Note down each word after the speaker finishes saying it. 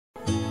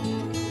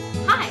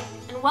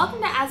and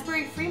welcome to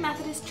Asbury Free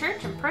Methodist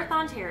Church in Perth,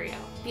 Ontario,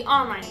 the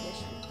online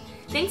edition.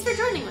 Thanks for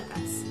joining with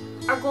us.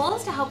 Our goal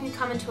is to help you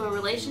come into a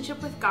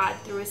relationship with God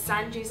through His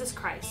Son, Jesus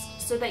Christ,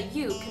 so that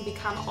you can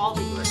become all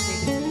that you were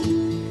created to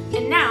be.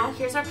 And now,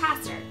 here's our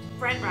pastor,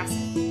 Brent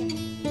Russet.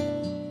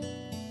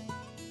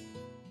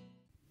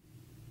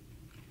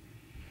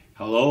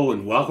 Hello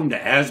and welcome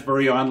to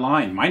Asbury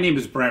Online. My name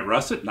is Brent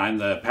Russet and I'm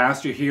the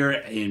pastor here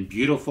in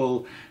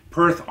beautiful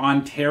Perth,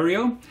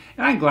 Ontario,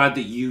 and I'm glad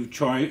that you've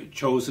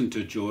chosen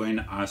to join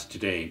us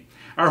today.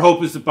 Our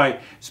hope is that by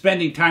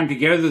spending time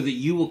together that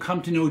you will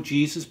come to know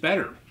Jesus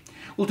better.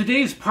 Well, today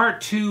is part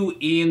 2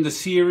 in the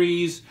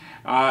series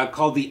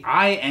called the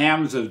I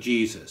Ams of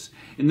Jesus.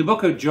 In the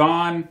book of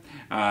John,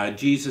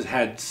 Jesus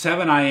had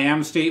 7 I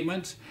Am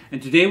statements,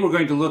 and today we're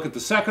going to look at the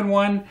second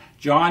one,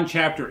 John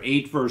chapter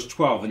 8, verse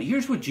 12. And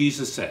here's what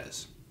Jesus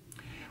says.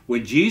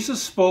 When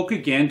Jesus spoke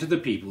again to the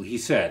people, he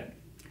said,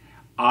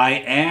 I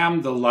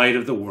am the light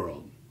of the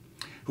world.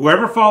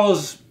 Whoever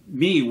follows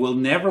me will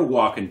never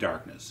walk in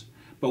darkness,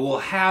 but will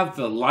have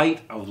the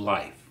light of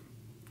life.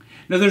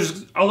 Now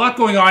there's a lot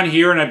going on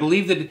here, and I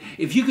believe that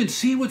if you can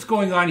see what's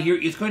going on here,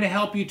 it's going to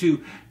help you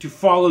to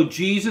follow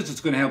Jesus. It's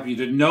going to help you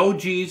to know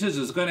Jesus.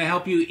 It's going to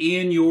help you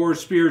in your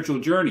spiritual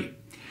journey.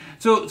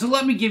 So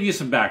let me give you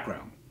some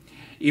background.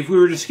 If we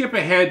were to skip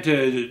ahead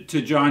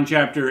to John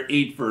chapter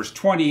 8, verse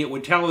 20, it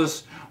would tell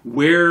us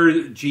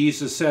where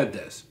Jesus said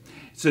this.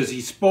 It says,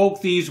 he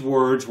spoke these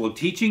words while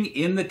teaching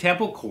in the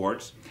temple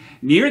courts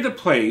near the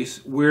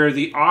place where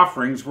the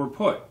offerings were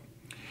put.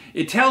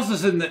 It tells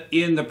us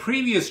in the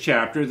previous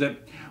chapter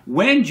that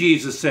when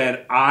Jesus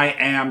said, I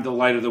am the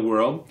light of the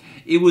world,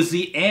 it was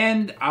the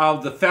end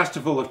of the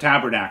Festival of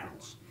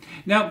Tabernacles.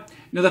 Now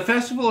the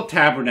Festival of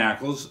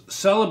Tabernacles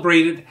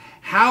celebrated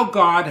how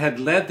God had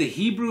led the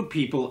Hebrew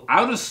people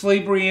out of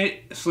slavery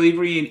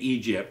in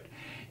Egypt,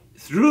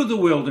 through the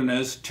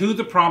wilderness to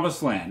the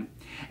Promised Land,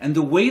 and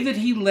the way that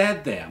He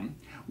led them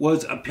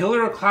was a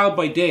pillar of cloud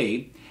by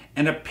day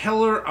and a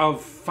pillar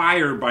of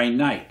fire by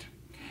night.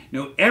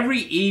 Now, every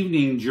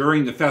evening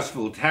during the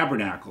Festival of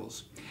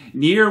Tabernacles,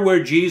 near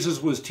where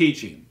Jesus was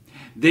teaching,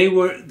 they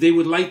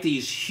would light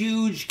these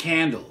huge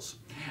candles.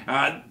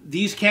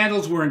 These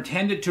candles were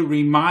intended to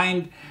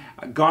remind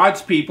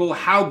God's people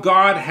how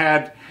God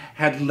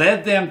had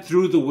led them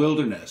through the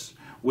wilderness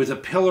with a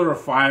pillar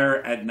of fire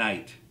at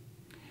night.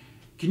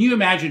 Can you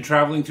imagine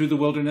traveling through the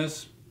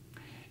wilderness?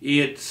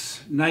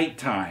 It's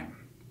nighttime,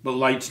 but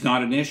light's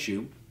not an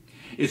issue.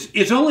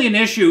 It's only an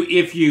issue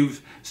if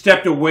you've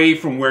stepped away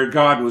from where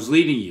God was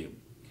leading you.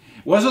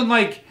 It wasn't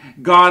like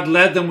God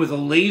led them with a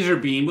laser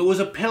beam. It was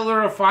a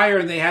pillar of fire,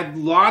 and they had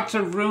lots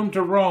of room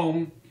to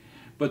roam,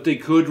 but they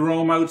could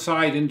roam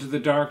outside into the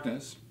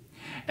darkness.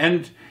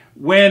 And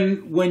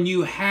when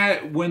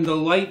the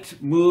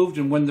light moved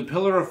and when the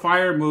pillar of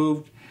fire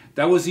moved,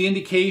 that was the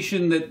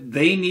indication that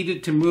they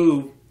needed to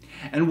move.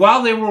 And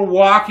while they were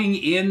walking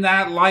in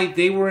that light,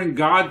 they were in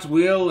God's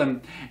will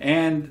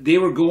and they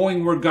were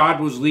going where God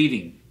was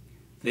leading.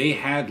 They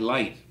had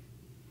light.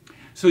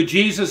 So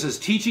Jesus is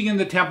teaching in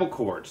the temple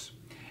courts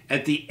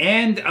at the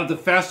end of the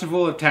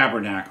Festival of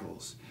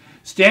Tabernacles,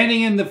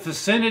 standing in the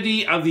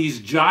vicinity of these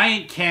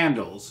giant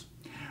candles,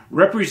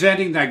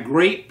 representing that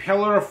great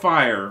pillar of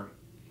fire.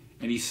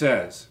 And he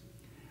says,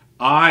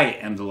 I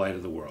am the light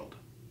of the world.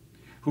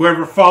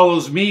 Whoever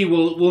follows me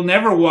will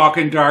never walk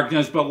in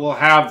darkness, but will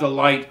have the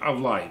light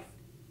of life.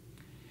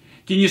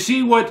 Can you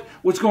see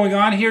what's going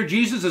on here?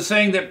 Jesus is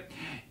saying that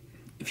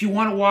if you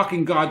want to walk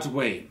in God's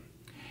way,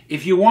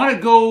 if you want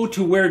to go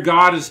to where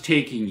God is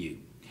taking you,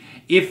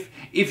 if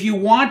you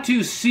want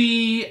to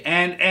see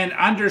and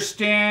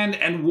understand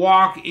and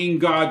walk in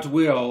God's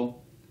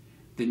will,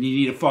 then you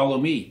need to follow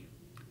me,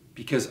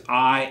 because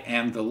I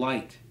am the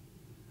light.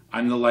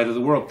 I'm the light of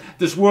the world.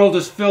 This world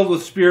is filled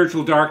with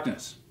spiritual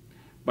darkness,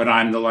 but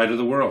I'm the light of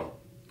the world.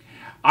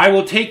 I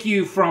will take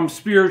you from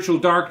spiritual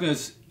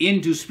darkness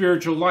into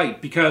spiritual light,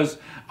 because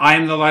I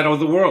am the light of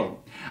the world.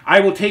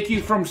 I will take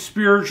you from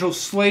spiritual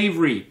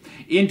slavery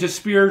into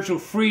spiritual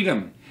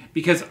freedom,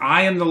 because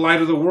I am the light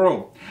of the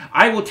world.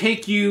 I will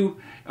take you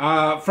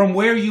from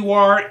where you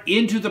are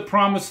into the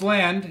Promised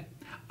Land.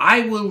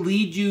 I will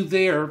lead you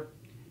there,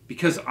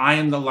 because I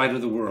am the light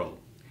of the world.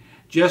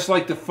 Just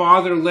like the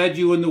Father led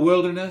you in the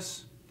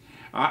wilderness,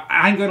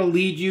 I'm going to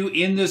lead you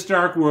in this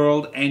dark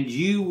world, and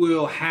you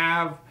will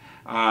have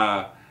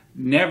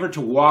never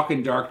to walk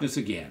in darkness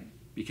again,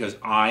 because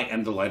I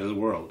am the light of the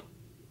world.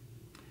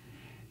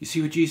 You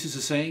see what Jesus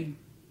is saying?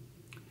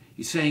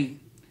 He's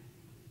saying,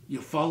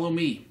 you follow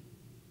me,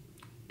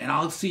 and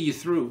I'll see you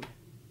through.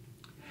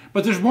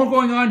 But there's more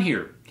going on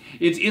here.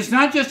 It's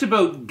not just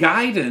about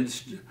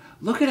guidance.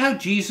 Look at how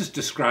Jesus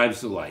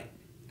describes the light.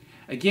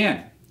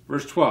 Again,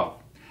 verse 12.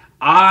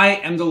 I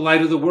am the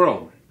light of the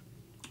world.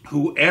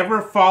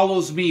 Whoever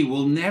follows me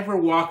will never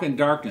walk in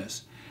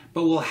darkness,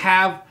 but will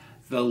have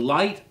the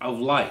light of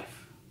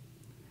life.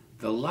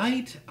 The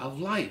light of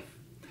life.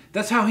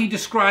 That's how he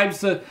describes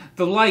the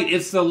light.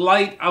 It's the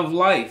light of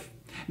life.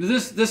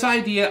 This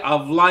idea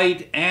of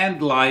light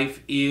and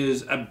life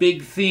is a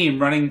big theme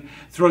running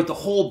throughout the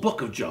whole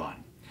book of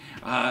John.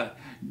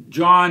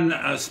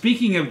 John,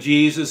 speaking of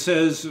Jesus,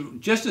 says,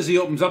 just as he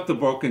opens up the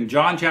book in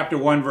John chapter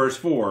 1, verse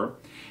 4,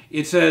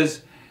 it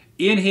says,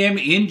 in him,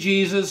 in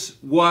Jesus,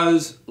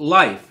 was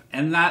life,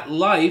 and that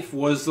life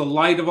was the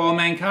light of all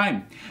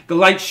mankind. The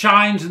light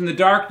shines in the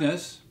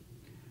darkness,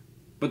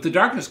 but the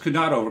darkness could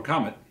not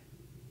overcome it.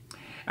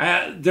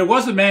 There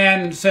was a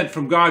man sent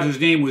from God whose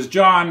name was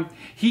John.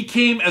 He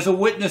came as a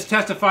witness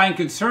testifying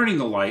concerning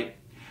the light,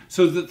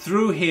 so that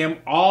through him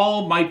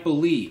all might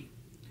believe.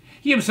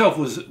 He himself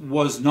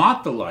was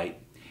not the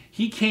light.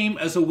 He came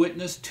as a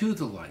witness to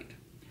the light.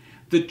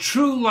 The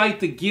true light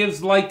that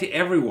gives light to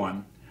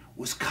everyone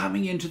was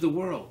coming into the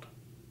world.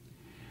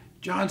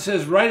 John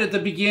says right at the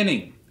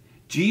beginning,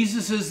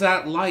 Jesus is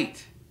that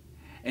light.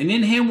 And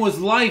in him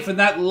was life, and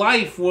that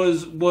life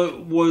was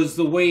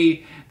the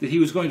way that he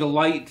was going to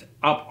light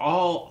up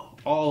all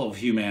of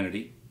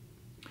humanity.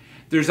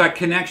 There's that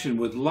connection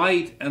with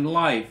light and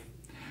life.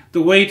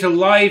 The way to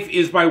life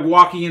is by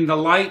walking in the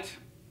light.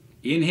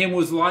 In him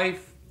was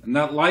life, and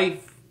that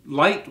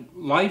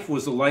life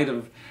was the light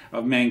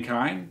of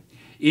mankind.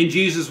 In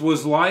Jesus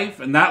was life,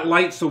 and that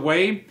light's the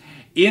way.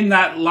 In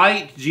that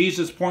light,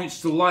 Jesus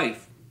points to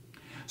life.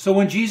 So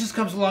when Jesus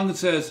comes along and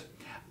says,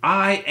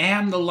 I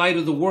am the light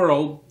of the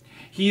world,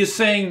 he is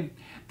saying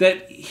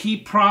that he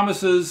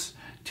promises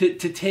to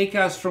take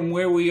us from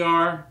where we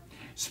are,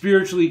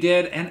 spiritually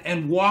dead,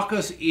 and walk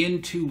us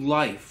into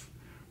life,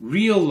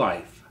 real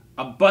life,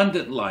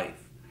 abundant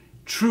life,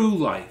 true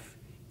life,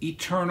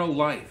 eternal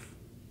life.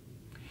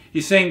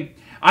 He's saying,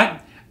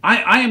 I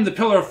am the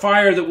pillar of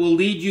fire that will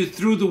lead you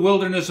through the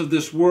wilderness of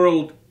this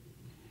world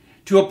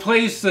to a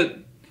place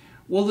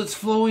that's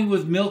flowing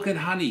with milk and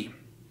honey,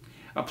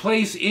 a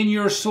place in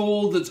your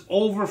soul that's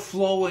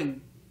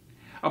overflowing,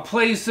 a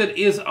place that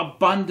is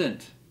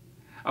abundant,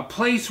 a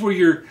place where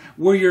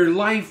your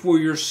life, where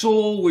your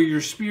soul, where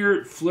your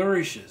spirit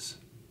flourishes.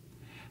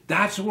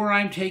 That's where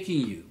I'm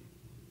taking you.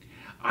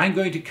 I'm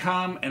going to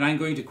come and I'm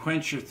going to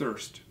quench your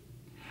thirst.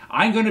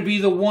 I'm going to be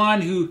the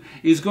one who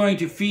is going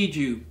to feed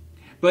you.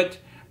 But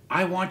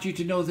I want you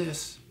to know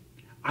this.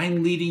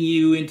 I'm leading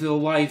you into the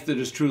life that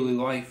is truly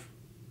life.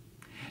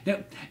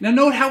 Now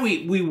note how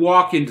we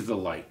walk into the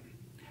light,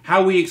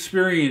 how we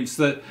experience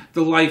the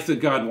life that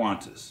God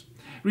wants us.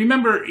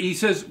 Remember, he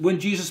says, when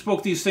Jesus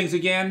spoke these things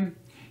again,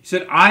 he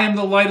said, I am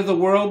the light of the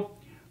world.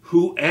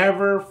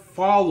 Whoever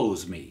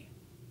follows me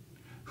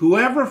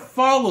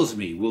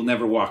will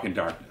never walk in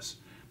darkness,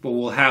 but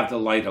will have the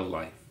light of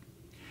life.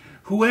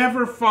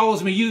 Whoever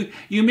follows me,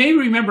 you may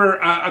remember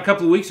a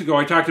couple of weeks ago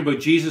I talked about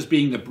Jesus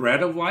being the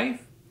bread of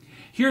life.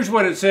 Here's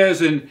what it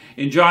says in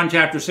John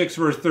chapter 6,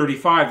 verse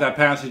 35, that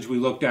passage we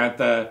looked at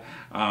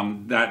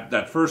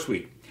that first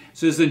week. It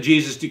says, then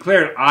Jesus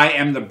declared, I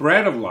am the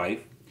bread of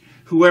life.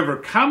 Whoever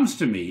comes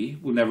to me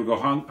will never go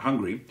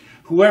hungry.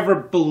 Whoever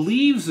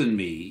believes in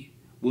me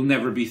will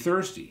never be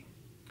thirsty.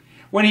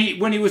 When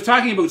he was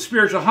talking about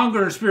spiritual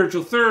hunger and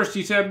spiritual thirst,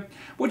 he said,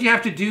 what you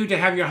have to do to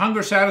have your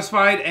hunger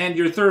satisfied and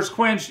your thirst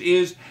quenched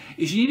is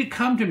you need to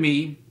come to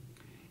me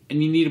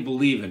and you need to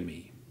believe in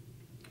me.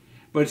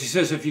 But he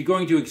says, if you're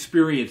going to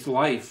experience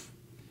life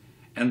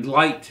and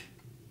light,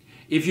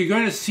 if you're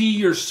going to see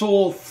your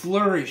soul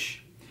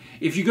flourish,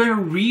 if you're going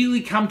to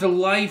really come to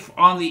life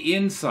on the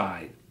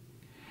inside,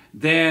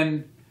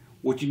 then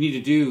what you need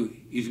to do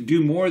is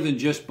do more than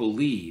just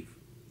believe.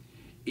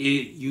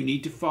 You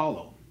need to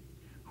follow.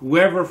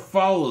 Whoever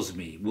follows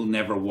me will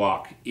never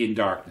walk in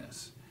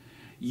darkness.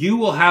 You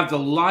will have the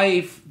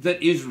life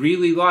that is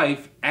really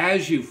life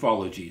as you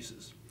follow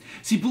Jesus.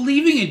 See,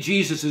 believing in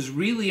Jesus is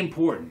really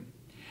important.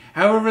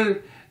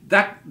 However,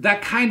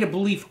 that kind of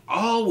belief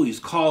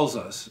always calls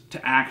us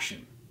to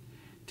action,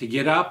 to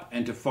get up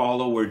and to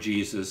follow where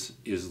Jesus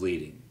is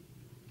leading.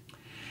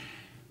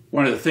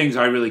 One of the things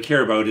I really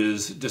care about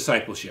is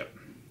discipleship.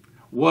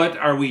 What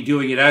are we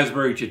doing at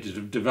Asbury to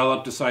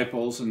develop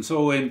disciples? And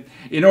so in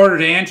order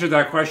to answer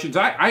that question,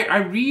 I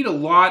read a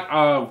lot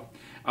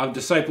of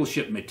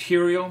discipleship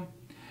material,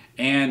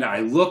 and I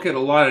look at a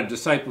lot of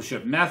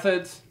discipleship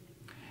methods.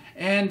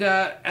 And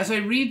as I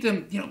read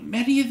them,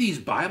 many of these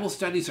Bible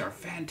studies are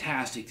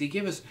fantastic. They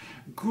give us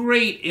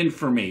great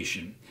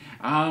information,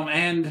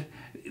 and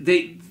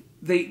they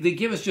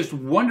give us just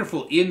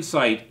wonderful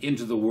insight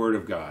into the Word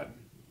of God.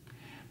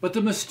 But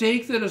the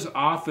mistake that is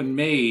often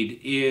made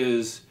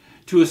is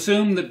to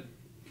assume that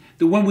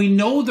when we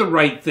know the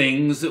right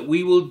things, that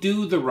we will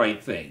do the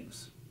right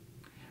things.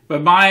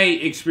 But my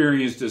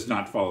experience does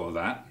not follow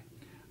that.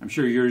 I'm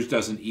sure yours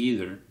doesn't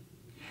either.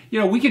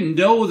 We can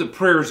know that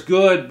prayer is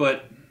good,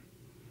 but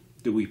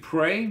do we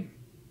pray?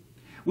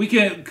 We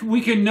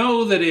can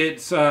know that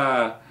it's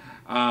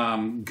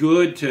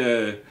good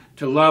to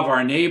love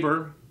our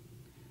neighbor,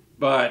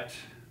 but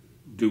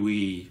do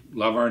we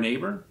love our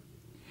neighbor?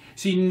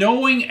 See,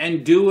 knowing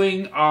and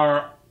doing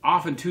are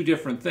often two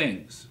different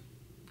things.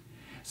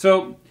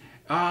 So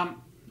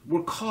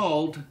we're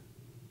called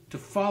to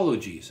follow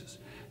Jesus.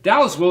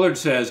 Dallas Willard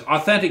says,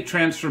 authentic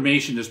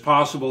transformation is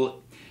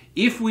possible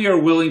if we are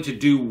willing to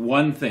do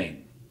one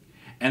thing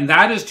and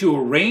that is to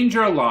arrange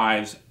our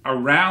lives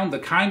around the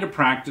kind of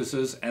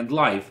practices and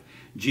life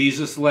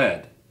Jesus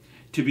led,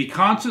 to be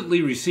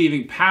constantly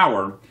receiving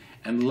power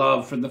and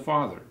love from the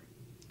Father.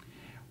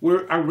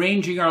 We're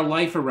arranging our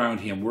life around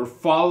him. We're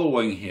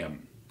following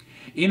him.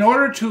 In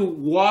order to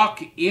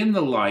walk in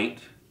the light,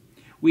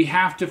 we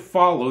have to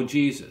follow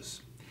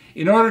Jesus.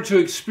 In order to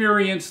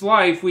experience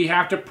life, we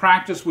have to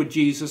practice what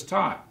Jesus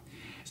taught.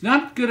 It's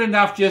not good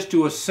enough just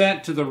to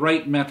assent to the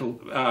right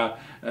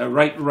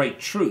right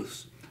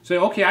truths. Say,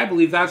 okay, I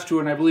believe that's true,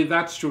 and I believe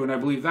that's true, and I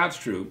believe that's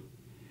true.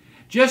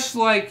 Just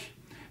like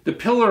the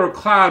pillar of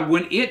cloud,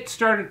 when it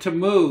started to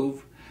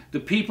move, the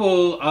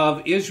people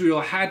of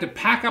Israel had to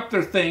pack up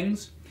their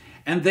things,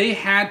 and they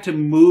had to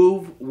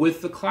move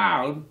with the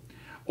cloud,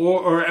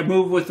 or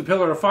move with the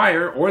pillar of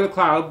fire or the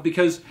cloud,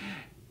 because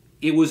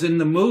it was in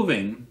the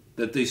moving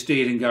that they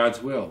stayed in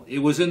God's will. It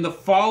was in the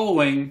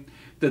following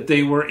that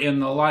they were in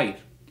the light.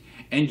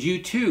 And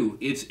you too,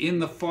 it's in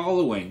the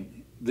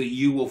following that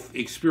you will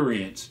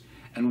experience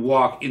and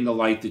walk in the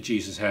light that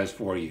Jesus has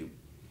for you.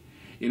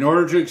 In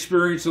order to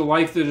experience the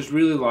life that is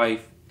really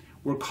life,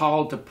 we're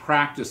called to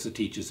practice the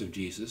teachings of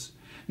Jesus.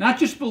 Not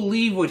just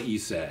believe what he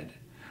said,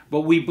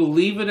 but we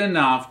believe it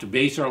enough to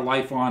base our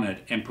life on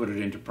it and put it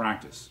into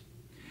practice.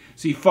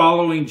 See,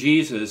 following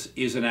Jesus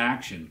is an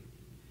action.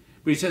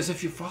 But he says,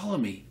 if you follow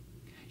me,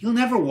 you'll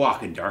never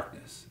walk in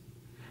darkness.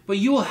 But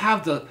you will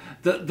have the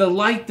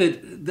light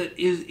that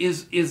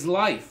is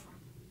life.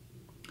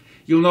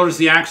 You'll notice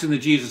the action that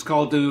Jesus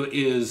calls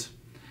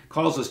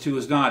us to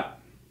is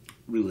not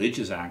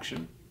religious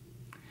action.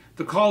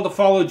 The call to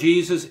follow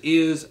Jesus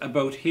is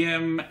about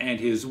him and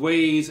his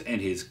ways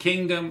and his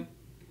kingdom.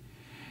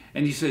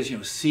 And he says,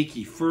 seek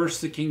ye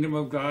first the kingdom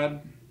of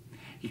God.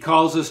 He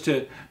calls us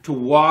to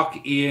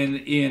walk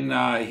in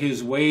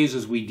his ways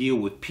as we deal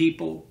with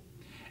people,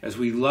 as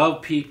we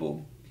love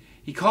people.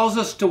 He calls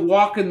us to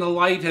walk in the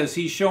light as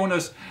he's shown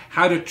us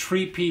how to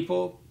treat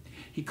people.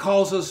 He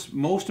calls us,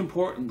 most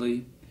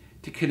importantly,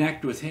 to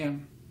connect with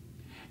him,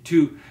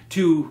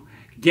 to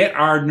get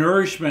our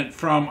nourishment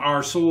from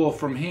our soul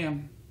from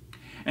him.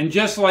 And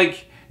just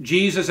like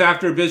Jesus,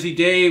 after a busy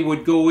day,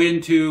 would go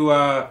into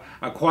a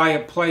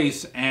quiet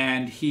place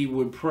and he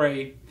would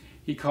pray,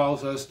 he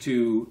calls us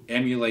to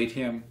emulate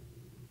him.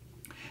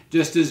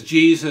 Just as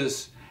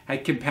Jesus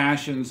had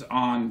compassion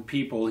on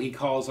people, he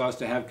calls us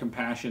to have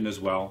compassion as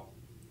well.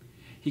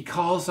 He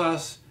calls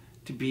us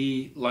to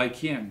be like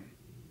him.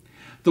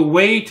 The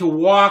way to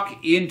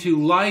walk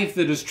into life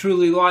that is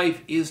truly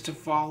life is to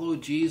follow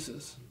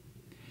Jesus.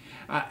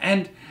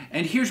 And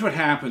here's what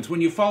happens. When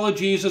you follow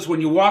Jesus,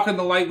 when you walk in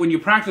the light, when you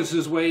practice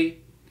his way,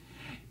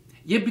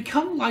 you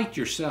become light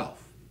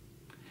yourself.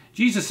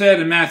 Jesus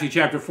said in Matthew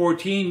chapter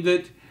 14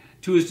 that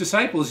to his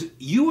disciples,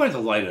 you are the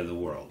light of the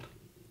world.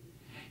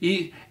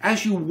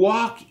 As you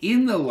walk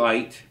in the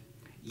light,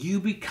 you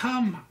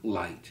become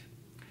light.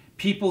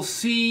 People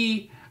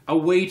see a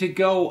way to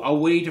go, a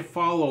way to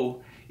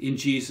follow in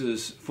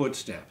Jesus'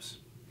 footsteps.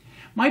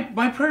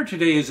 My prayer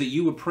today is that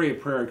you would pray a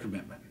prayer of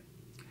commitment.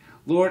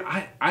 Lord,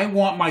 I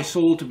want my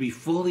soul to be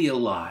fully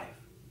alive.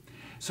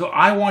 So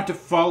I want to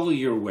follow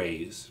your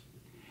ways.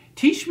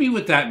 Teach me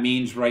what that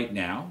means right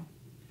now.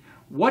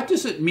 What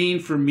does it mean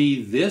for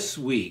me this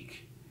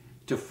week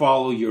to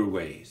follow your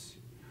ways?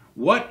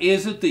 What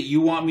is it that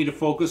you want me to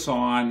focus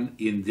on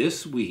in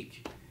this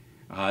week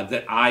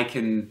that I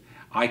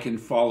can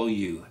follow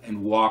you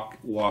and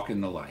walk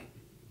in the light?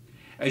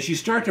 As you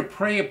start to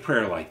pray a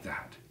prayer like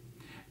that,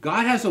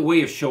 God has a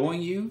way of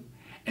showing you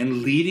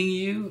and leading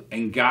you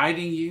and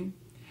guiding you.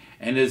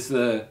 And as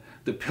the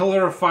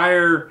pillar of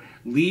fire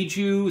leads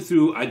you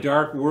through a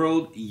dark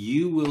world,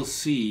 you will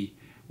see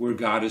where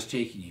God is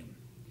taking you.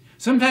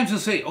 Sometimes he'll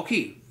say,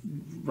 okay,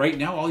 right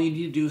now all you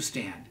need to do is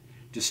stand.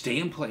 Just stay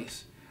in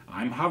place.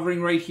 I'm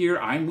hovering right here.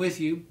 I'm with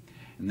you.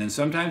 And then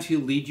sometimes he'll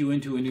lead you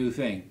into a new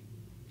thing.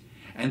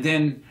 And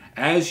then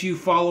as you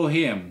follow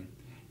him,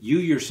 you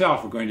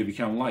yourself are going to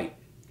become light.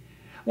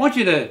 I want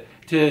you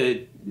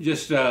to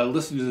just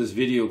listen to this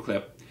video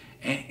clip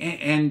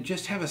and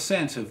just have a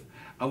sense of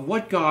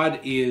what God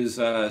is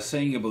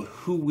saying about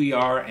who we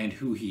are and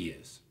who he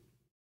is.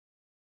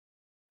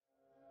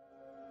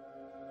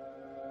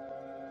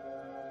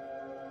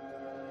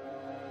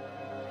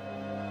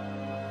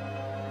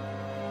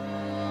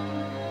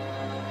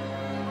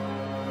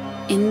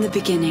 In the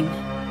beginning,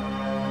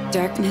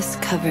 darkness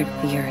covered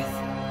the earth.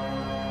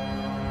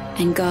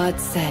 And God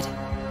said,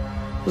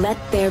 "Let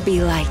there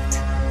be light."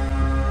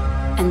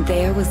 And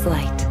there was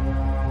light.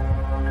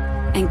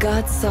 And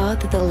God saw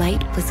that the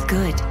light was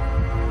good.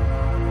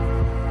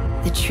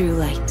 The true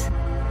light,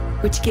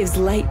 which gives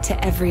light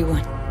to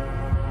everyone,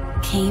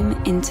 came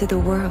into the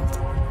world.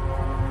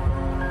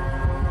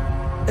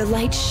 The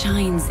light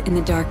shines in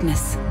the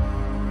darkness,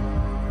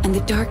 and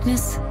the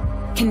darkness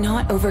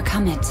cannot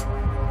overcome it.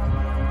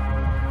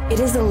 It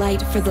is a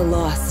light for the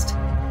lost,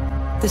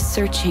 the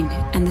searching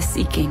and the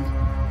seeking.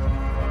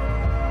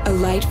 A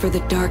light for the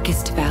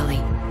darkest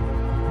valley.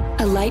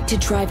 A light to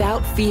drive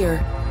out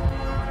fear,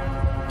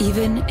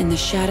 even in the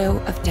shadow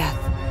of death.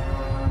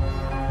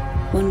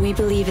 When we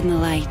believe in the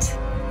light,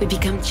 we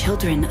become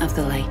children of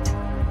the light.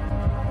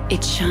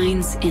 It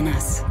shines in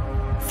us,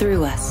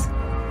 through us.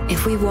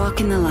 If we walk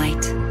in the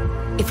light,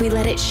 if we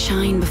let it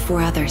shine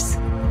before others,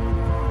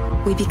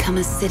 we become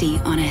a city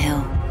on a hill,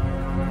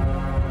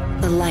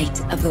 the light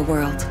of the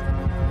world.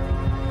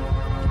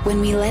 When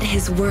we let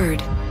His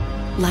word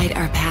light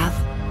our path,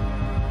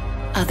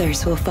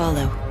 others will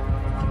follow.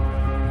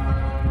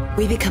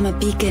 We become a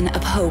beacon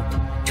of hope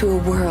to a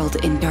world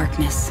in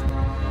darkness.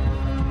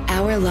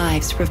 Our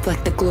lives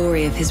reflect the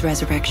glory of His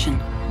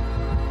resurrection.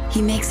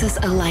 He makes us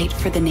a light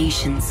for the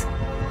nations,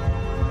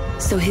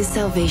 so His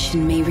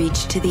salvation may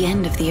reach to the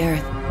end of the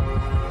earth.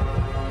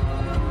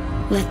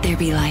 Let there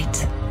be light.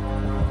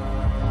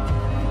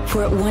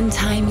 For at one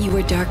time you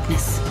were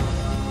darkness,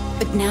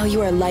 but now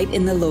you are light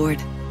in the Lord.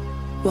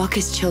 Walk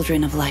as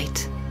children of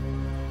light.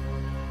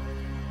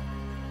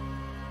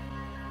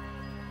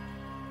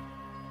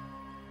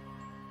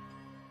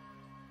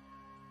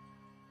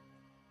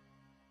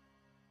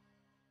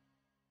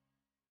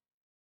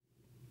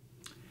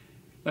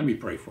 Let me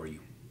pray for you.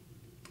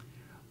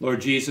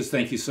 Lord Jesus,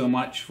 thank you so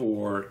much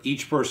for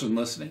each person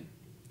listening.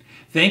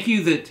 Thank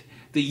you that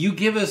you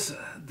give us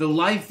the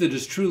life that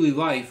is truly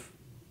life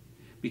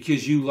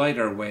because you light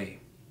our way.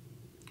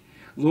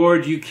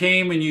 Lord, you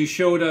came and you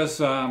showed us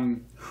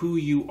who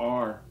you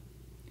are.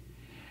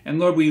 And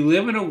Lord, we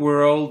live in a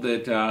world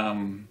that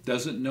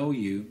doesn't know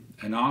you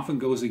and often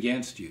goes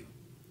against you.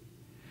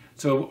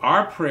 So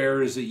our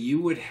prayer is that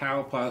you would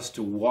help us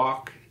to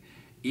walk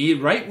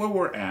right where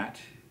we're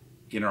at,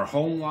 in our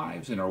home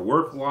lives, in our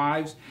work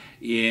lives,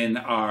 in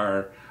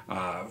our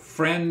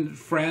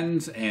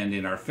friends, and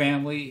in our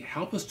family.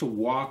 Help us to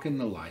walk in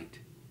the light.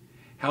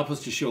 Help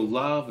us to show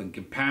love and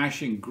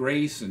compassion,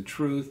 grace and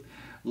truth,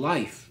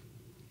 life.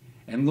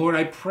 And Lord,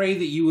 I pray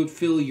that you would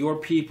fill your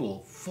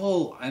people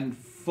full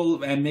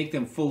and make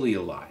them fully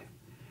alive.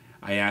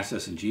 I ask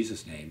this in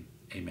Jesus' name.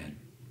 Amen.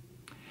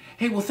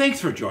 Hey, well, thanks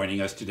for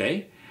joining us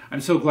today. I'm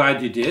so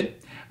glad you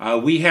did.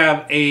 We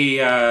have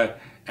a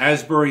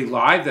Asbury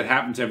Live that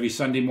happens every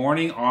Sunday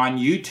morning on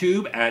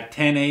YouTube at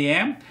 10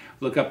 a.m.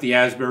 Look up the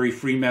Asbury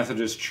Free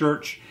Methodist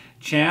Church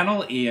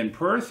channel in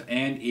Perth,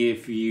 and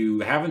if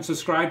you haven't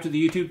subscribed to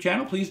the YouTube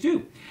channel, please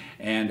do.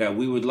 And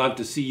we would love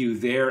to see you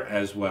there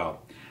as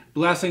well.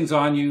 Blessings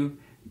on you.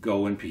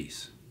 Go in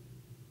peace.